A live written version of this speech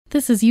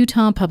This is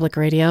Utah Public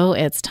Radio.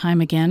 It's time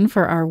again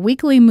for our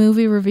weekly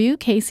movie review.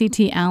 Casey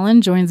T.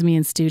 Allen joins me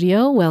in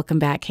studio. Welcome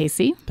back,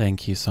 Casey.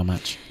 Thank you so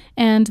much.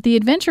 And the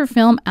adventure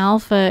film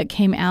Alpha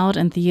came out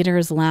in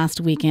theaters last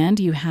weekend.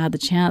 You had the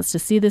chance to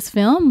see this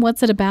film.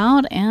 What's it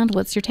about and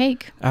what's your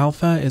take?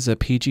 Alpha is a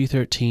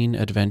PG-13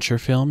 adventure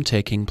film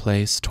taking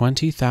place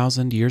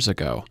 20,000 years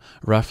ago,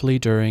 roughly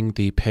during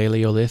the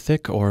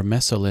Paleolithic or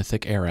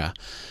Mesolithic era.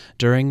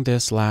 During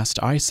this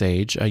last ice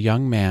age, a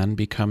young man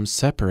becomes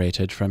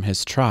separated from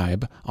his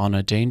tribe on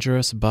a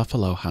dangerous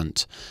buffalo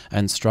hunt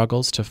and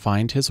struggles to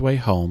find his way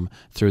home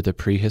through the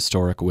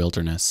prehistoric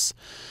wilderness.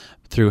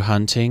 Through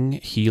hunting,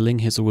 healing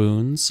his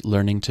wounds,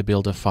 learning to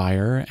build a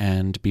fire,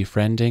 and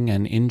befriending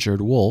an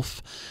injured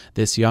wolf,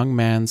 this young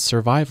man's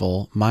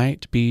survival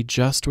might be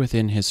just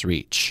within his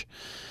reach.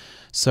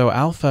 So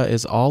Alpha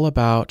is all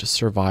about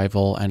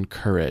survival and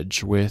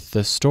courage, with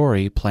the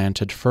story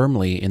planted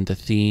firmly in the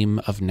theme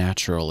of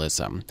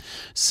naturalism,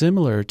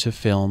 similar to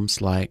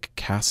films like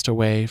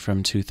Castaway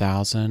from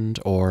 2000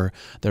 or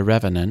The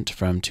Revenant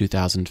from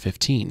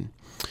 2015.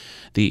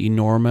 The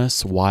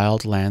enormous,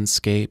 wild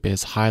landscape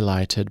is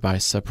highlighted by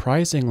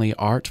surprisingly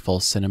artful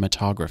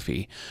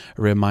cinematography,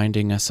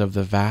 reminding us of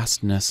the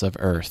vastness of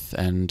Earth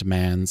and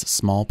man's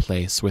small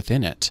place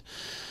within it.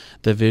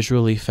 The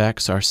visual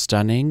effects are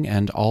stunning,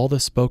 and all the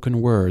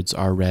spoken words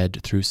are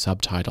read through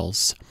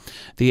subtitles.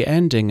 The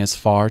ending is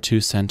far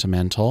too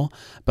sentimental,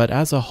 but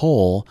as a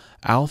whole,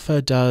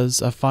 Alpha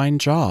does a fine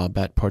job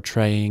at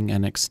portraying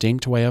an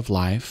extinct way of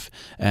life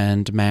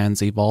and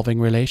man's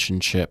evolving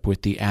relationship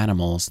with the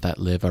animals that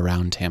live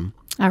around him.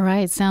 All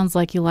right. Sounds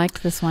like you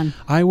liked this one.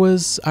 I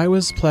was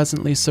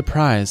pleasantly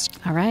surprised.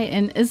 All right.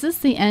 And is this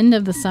the end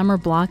of the summer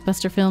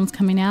blockbuster films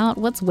coming out?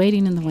 What's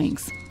waiting in the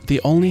wings? The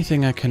only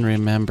thing I can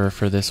remember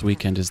for this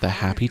weekend is the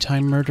Happy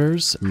Time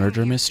Murders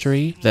murder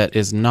mystery that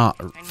is not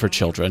for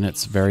children.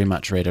 It's very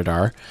much rated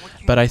R.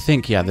 But I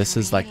think, this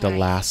is like the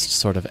last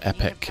sort of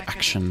epic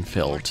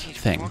action-filled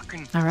thing.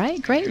 All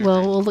right. Great.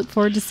 Well, we'll look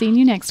forward to seeing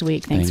you next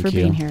week. Thanks for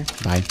being here.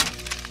 Bye.